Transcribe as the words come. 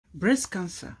Breast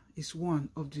cancer is one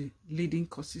of the leading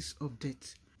causes of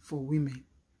death for women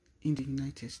in the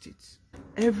United States.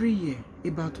 Every year,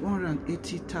 about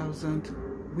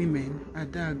 180,000 women are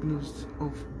diagnosed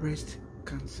of breast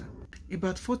cancer.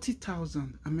 About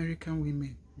 40,000 American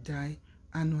women die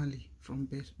annually from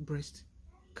breast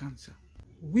cancer.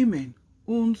 Women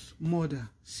whose mother,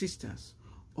 sisters,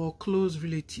 or close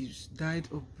relatives died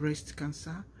of breast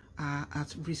cancer are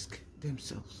at risk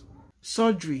themselves.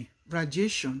 Surgery,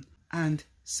 radiation, and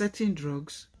certain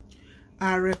drugs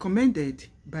are recommended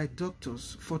by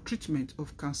doctors for treatment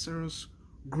of cancerous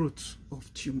growth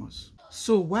of tumors.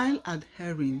 So while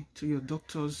adhering to your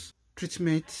doctor's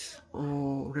treatment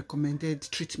or recommended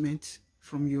treatment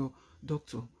from your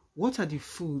doctor, what are the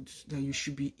foods that you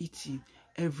should be eating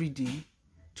every day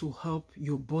to help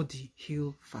your body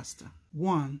heal faster?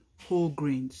 1. Whole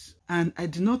grains. And I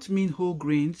do not mean whole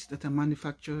grains that are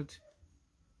manufactured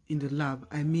in the lab.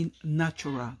 I mean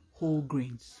natural whole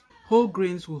grains. Whole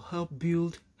grains will help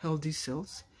build healthy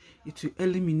cells. It will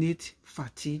eliminate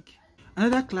fatigue.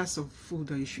 Another class of food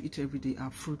that you should eat every day are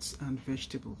fruits and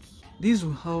vegetables. These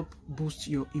will help boost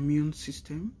your immune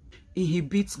system,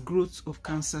 inhibit growth of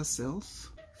cancer cells,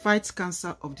 fight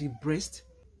cancer of the breast,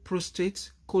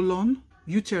 prostate, colon,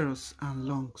 uterus, and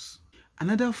lungs.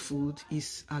 Another food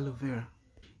is aloe vera.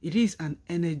 It is an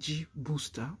energy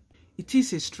booster. It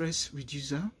is a stress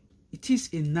reducer. It is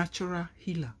a natural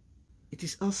healer. It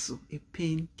is also a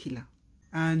pain killer,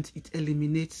 and it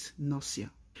eliminates nausea.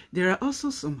 There are also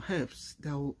some herbs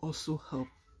that will also help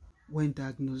when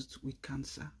diagnosed with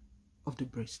cancer of the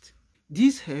breast.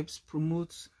 These herbs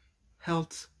promote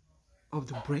health of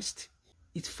the breast.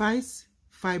 It fights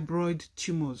fibroid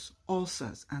tumors,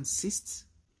 ulcers, and cysts.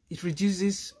 It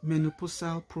reduces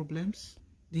menopausal problems.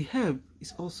 The herb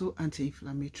is also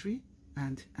anti-inflammatory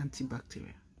and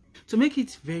antibacterial. To make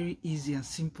it very easy and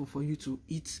simple for you to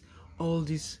eat all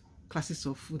these classes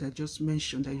of food I just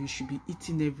mentioned that you should be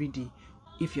eating every day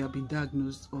if you have been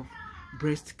diagnosed of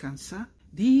breast cancer,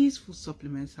 these food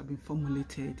supplements have been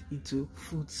formulated into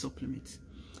food supplements.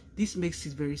 This makes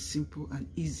it very simple and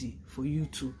easy for you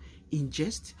to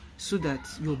ingest so that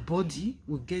your body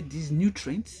will get these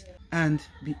nutrients and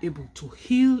be able to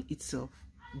heal itself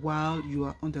while you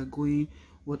are undergoing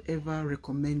whatever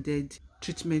recommended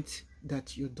treatment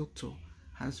that your doctor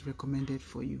has recommended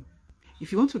for you.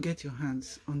 If you want to get your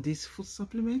hands on these food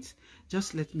supplements,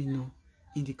 just let me know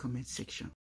in the comment section.